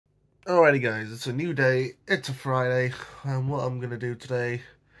Alrighty guys, it's a new day, it's a Friday, and what I'm going to do today,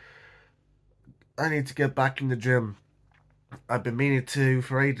 I need to get back in the gym. I've been meaning to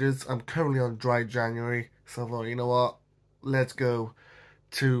for ages. I'm currently on dry January, so I thought, you know what, let's go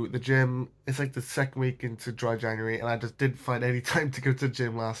to the gym. It's like the second week into dry January, and I just didn't find any time to go to the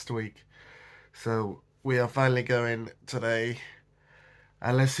gym last week. So we are finally going today,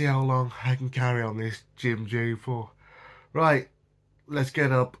 and let's see how long I can carry on this gym journey for. Right. Let's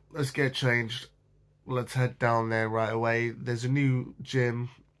get up, let's get changed, let's head down there right away. There's a new gym.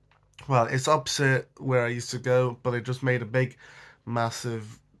 Well, it's opposite where I used to go, but they just made a big,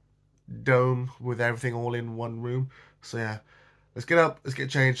 massive dome with everything all in one room. So yeah, let's get up, let's get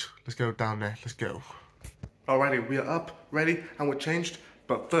changed, let's go down there, let's go. Alrighty, we are up, ready, and we're changed,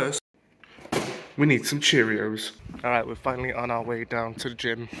 but first, we need some Cheerios. Alright, we're finally on our way down to the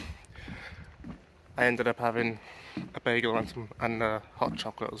gym. I ended up having a bagel and hot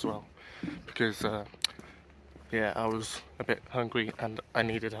chocolate as well, because yeah, I was a bit hungry and I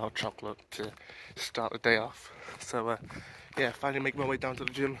needed hot chocolate to start the day off. So yeah, finally make my way down to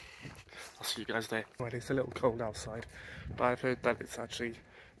the gym. I'll see you guys there. Right, it's a little cold outside, but I've heard that it's actually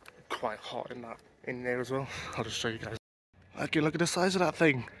quite hot in there as well. I'll just show you guys. Okay, look at the size of that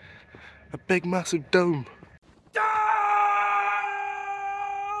thing. A big massive dome.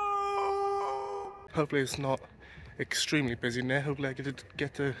 Hopefully it's not extremely busy in there. Hopefully I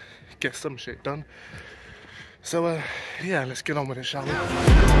get to get some shit done. So yeah, let's get on with it, shall we?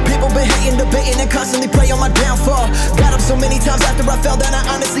 People been hating, debating, and constantly pray on my downfall. Got up so many times after I fell down, I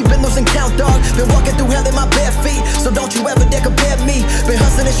honestly been losing count, dog. Been walking through hell in my bare feet, so don't you ever dare compare me. Been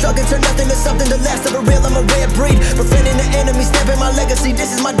hustling and struggling, turn nothing to something. The last of a real, I'm a rare breed. Befriending the enemy, stamping my legacy. This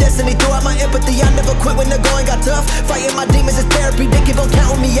is my destiny. Throughout my empathy, I never quit when the going got tough. Fighting my demons is therapy. They keep on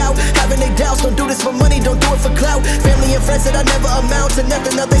counting me out, having their doubts. Don't do this for money, don't do it for clout. Family and friends that I never amount to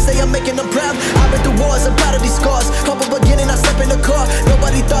nothing. Now they say I'm making them proud. I've been through wars, I'm proud of these scars. Humble beginning, I slept in the car.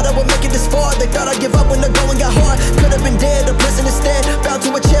 Nobody thought I would make it this far. They thought I'd give up when the going got hard. Could have been dead, a prison instead. Bound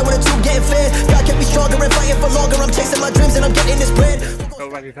to a chair when the tube getting fed. God kept me stronger and fighting for longer. I'm chasing my dreams and I'm getting this bread.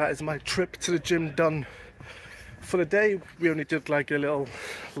 Alrighty, that is my trip to the gym done for the day. We only did like a little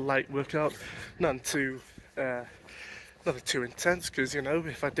light workout, nothing too intense, because you know,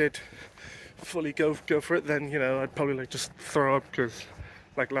 if I did fully go for it, then you know, I'd probably like just throw up, because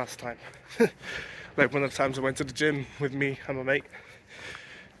like last time. Like one of the times I went to the gym with me and my mate,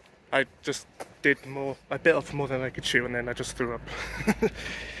 I just did more, I bit off more than I could chew, and then I just threw up.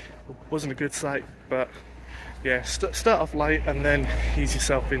 Wasn't a good sight, but yeah, start off light and then ease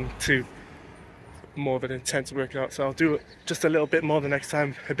yourself into more of an intense workout. So I'll do it just a little bit more the next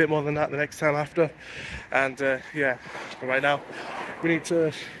time, a bit more than that the next time after. And yeah, right now we need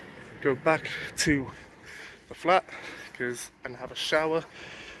to go back to the flat and have a shower,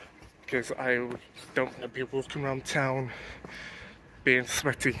 because I don't want people come around town being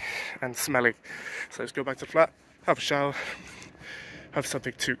sweaty and smelly. So let's go back to the flat, have a shower, have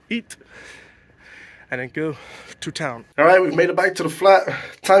something to eat, and then go to town. Alright, we've made it back to the flat.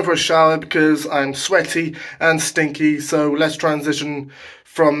 Time for a shower because I'm sweaty and stinky. So let's transition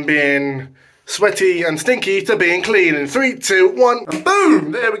from being sweaty and stinky to being clean in 3, 2, 1, and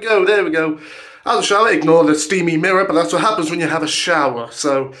boom! There we go, there we go. Have a shower, ignore the steamy mirror, but that's what happens when you have a shower.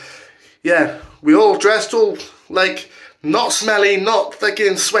 So yeah, we all dressed, all like not smelly, not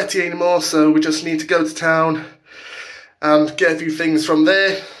fucking sweaty anymore, so we just need to go to town and get a few things from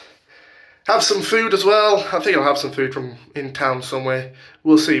there. Have some food as well. I think I'll have some food from in town somewhere.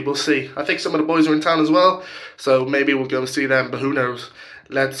 We'll see, we'll see. I think some of the boys are in town as well, so maybe we'll go and see them, but who knows.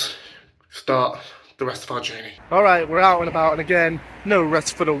 Let's start the rest of our journey. Alright, we're out and about, and again, no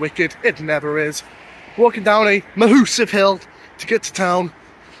rest for the wicked. It never is. Walking down a massive hill to get to town,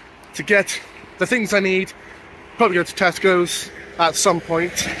 to get the things I need. Probably go to Tesco's at some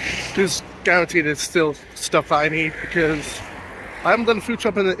point, because guaranteed there's still stuff that I need, because I haven't done a food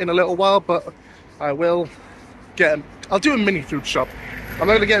shop in a little while, but I will I'll do a mini food shop. I'm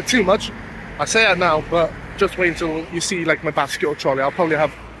not going to get too much, I say that now, but just wait until you see like my basket or trolley. I'll probably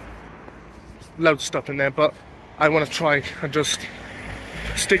have loads of stuff in there, but I want to try and just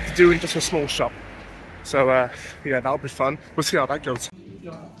stick to doing just a small shop. So yeah, that'll be fun. We'll see how that goes.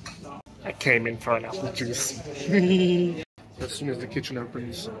 I came in for an apple juice. As soon as the kitchen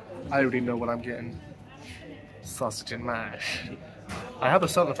opens, I already know what I'm getting. Sausage and mash. I have a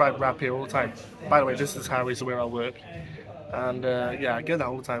southern fried wrap here all the time. By the way, this is Harry's, where I work. And yeah, I get that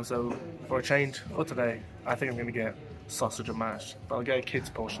all the time, so for a change for today, I think I'm going to get sausage and mash. But I'll get a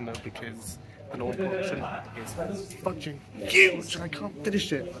kid's portion though, because the normal portion is fucking huge and I can't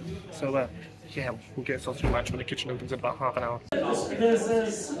finish it. So yeah, we'll get sausage mash when the kitchen opens in about half an hour.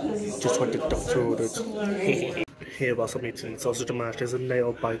 Just what the doctor ordered. Here, whilst I'm eating sausage and mash, there's a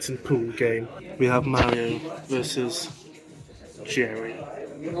nail biting pool game. We have Mario versus Jerry.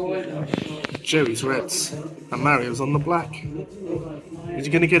 Jerry's reds and Mario's on the black. Is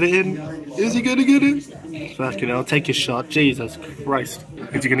he gonna get it in? Is he gonna get it? Fucking hell, take his shot. Jesus Christ.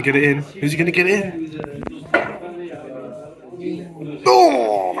 Is he gonna get it in? Is he gonna get it in?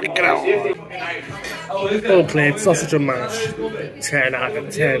 Oh, get out. Well played, sausage and mash. 10 out of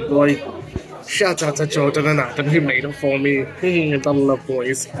 10, boy. Shout out to Jordan and Adam who made it for me. I love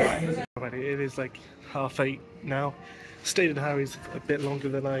boys. It is like 8:30 now. Stayed in Harry's a bit longer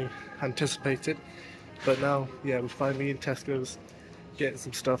than I anticipated. But now, yeah, we're finally in Tesco's. Getting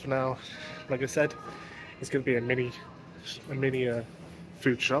some stuff now. Like I said, it's going to be a mini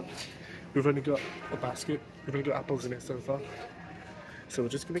food shop. We've only got a basket. We've only got apples in it so far. So we're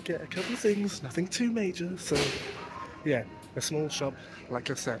just going to get a couple of things, nothing too major. So yeah, a small shop, like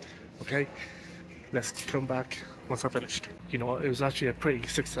I said. Okay, let's come back once I've finished. You know what, it was actually a pretty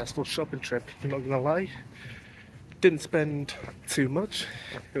successful shopping trip, I'm not going to lie. Didn't spend too much.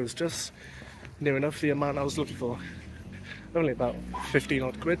 It was just near enough the amount I was looking for. Only about 15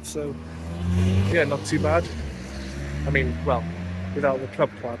 odd quid, so yeah, not too bad. I mean, well, without the club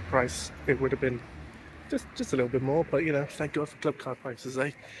card price, it would have been just a little bit more, but you know, thank God for club card prices,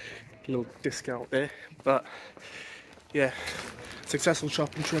 eh? A little discount there, but yeah, successful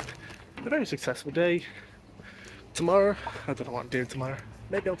shopping trip, a very successful day. Tomorrow, I don't know what I'm doing tomorrow.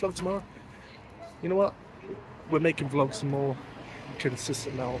 Maybe I'll vlog tomorrow. You know what? We're making vlogs more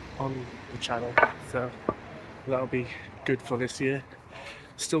consistent now on the channel, so that'll be good for this year.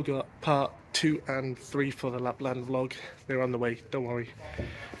 Still got part 2 and 3 for the Lapland vlog. They're on the way, don't worry.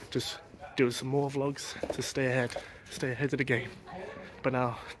 Just doing some more vlogs to stay ahead of the game. But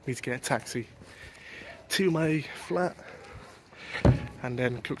now, need to get a taxi to my flat and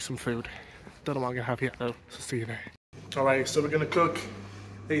then cook some food. Don't know what I'm gonna have yet though, so see you there. Alright, so we're gonna cook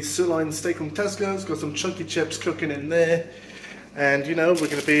a sirloin steak from Tesco's. Got some chunky chips cooking in there. And you know, we're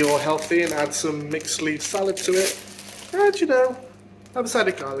gonna be all healthy and add some mixed leaf salad to it. And you know, I've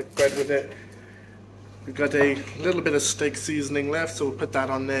decided garlic bread with it. We've got a little bit of steak seasoning left, so we'll put that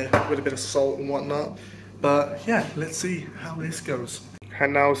on there with a bit of salt and whatnot. But yeah, let's see how this goes.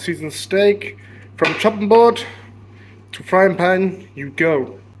 And now seasoned steak from chopping board to frying pan, you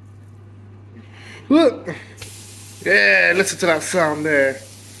go. Look. Yeah, listen to that sound there.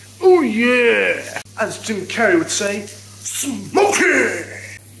 Oh yeah! As Jim Carrey would say, smoky!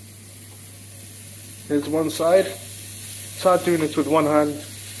 Here's one side. Start doing this with one hand.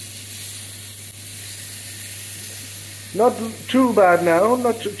 Not too bad now,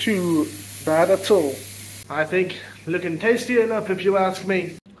 not too bad at all. I think looking tasty enough if you ask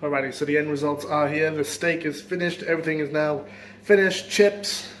me. Alrighty, so the end results are here. The steak is finished, everything is now finished.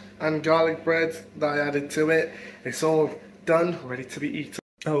 Chips and garlic bread that I added to it. It's all done, ready to be eaten.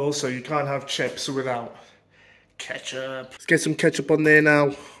 Oh, also, you can't have chips without ketchup. Let's get some ketchup on there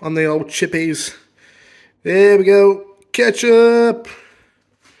now, on the old chippies. There we go. Ketchup!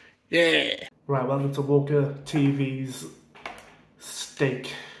 Yeah! Right, welcome to Walker TV's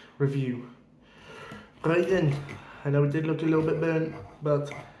steak review. Right then, I know it did look a little bit burnt,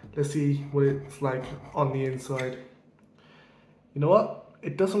 but let's see what it's like on the inside. You know what?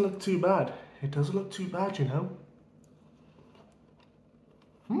 It doesn't look too bad. It doesn't look too bad, you know.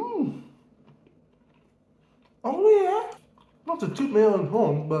 Oh yeah! Not to toot my own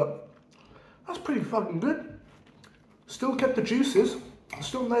horn, but that's pretty fucking good. Still kept the juices.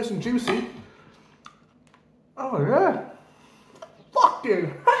 Still nice and juicy. Oh yeah!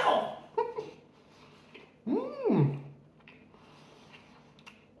 Fucking hell!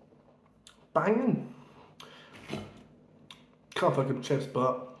 Banging. Can't fucking chips,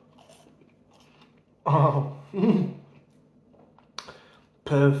 but oh,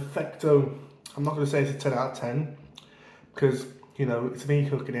 perfecto. I'm not gonna say it's a 10 out of 10 because you know it's me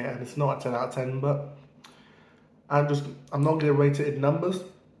cooking it and it's not a 10 out of 10, but I'm not gonna rate it in numbers.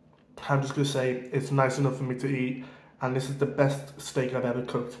 I'm just gonna say it's nice enough for me to eat, and this is the best steak I've ever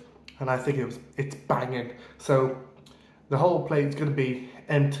cooked, and I think it's banging. So the whole plate's gonna be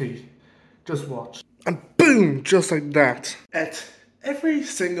empty. Just watch. And boom, just like that. Ate every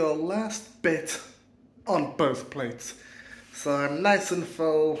single last bit on both plates. So I'm nice and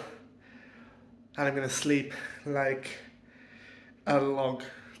full, and I'm gonna sleep like a log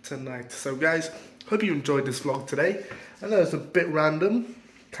tonight. So guys, hope you enjoyed this vlog today. I know it's a bit random,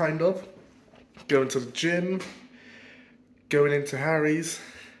 kind of. Going to the gym, going into Harry's,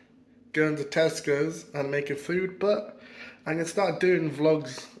 going to Tesco's and making food, but I'm gonna start doing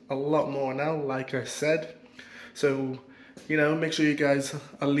vlogs a lot more now, like I said. So, you know, make sure you guys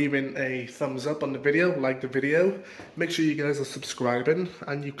are leaving a thumbs up on the video, like the video. Make sure you guys are subscribing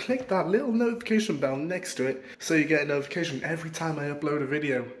and you click that little notification bell next to it so you get a notification every time I upload a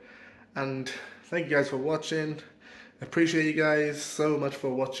video. And thank you guys for watching. Appreciate you guys so much for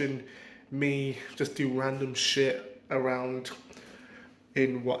watching me just do random shit around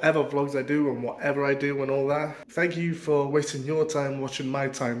in whatever vlogs I do and whatever I do and all that. Thank you for wasting your time watching my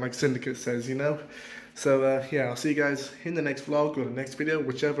time, like Syndicate says, you know. So yeah, I'll see you guys in the next vlog or the next video,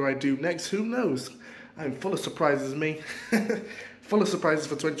 whichever I do next, who knows. I'm full of surprises, me. Full of surprises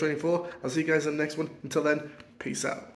for 2024. I'll see you guys in the next one. Until then, peace out.